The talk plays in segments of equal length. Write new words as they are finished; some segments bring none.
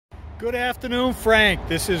Good afternoon, Frank.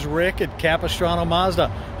 This is Rick at Capo Mazda.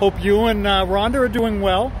 Hope you and Rhonda are doing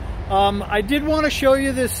well. I did want to show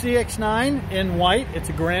you this CX-9 in white. It's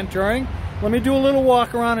a Grand Touring. Let me do a little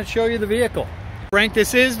walk around and show you the vehicle. Frank,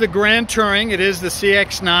 this is the Grand Touring. It is the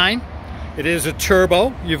CX-9. It is a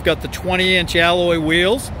turbo. You've got the 20-inch alloy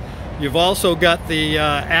wheels. You've also got the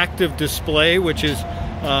active display, which is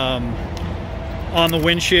on the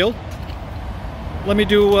windshield. Let me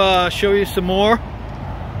show you some more.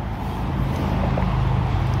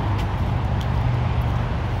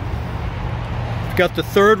 Got the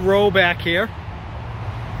third row back here,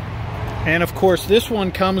 and of course this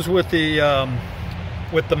one comes with the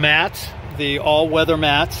mats, the all-weather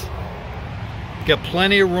mats. Got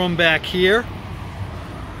plenty of room back here,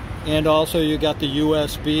 and also you got the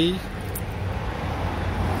USB.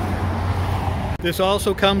 This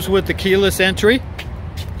also comes with the keyless entry.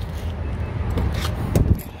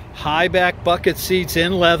 High back bucket seats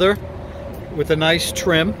in leather with a nice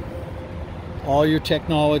trim. All your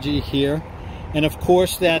technology here. And of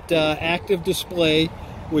course that active display,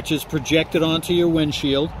 which is projected onto your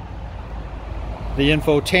windshield. The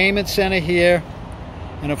infotainment center here,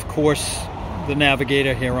 and of course the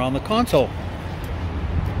navigator here on the console.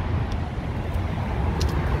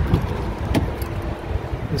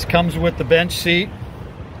 This comes with the bench seat.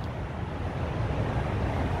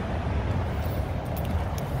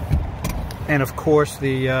 And of course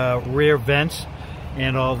the rear vents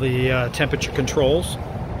and all the temperature controls.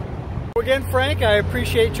 Again, Frank, I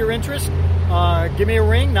appreciate your interest. Give me a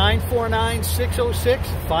ring,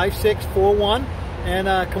 949-606-5641,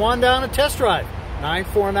 and come on down and test drive,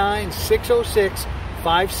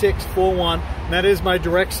 949-606-5641. That is my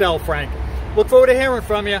direct cell, Frank. Look forward to hearing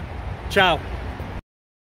from you. Ciao.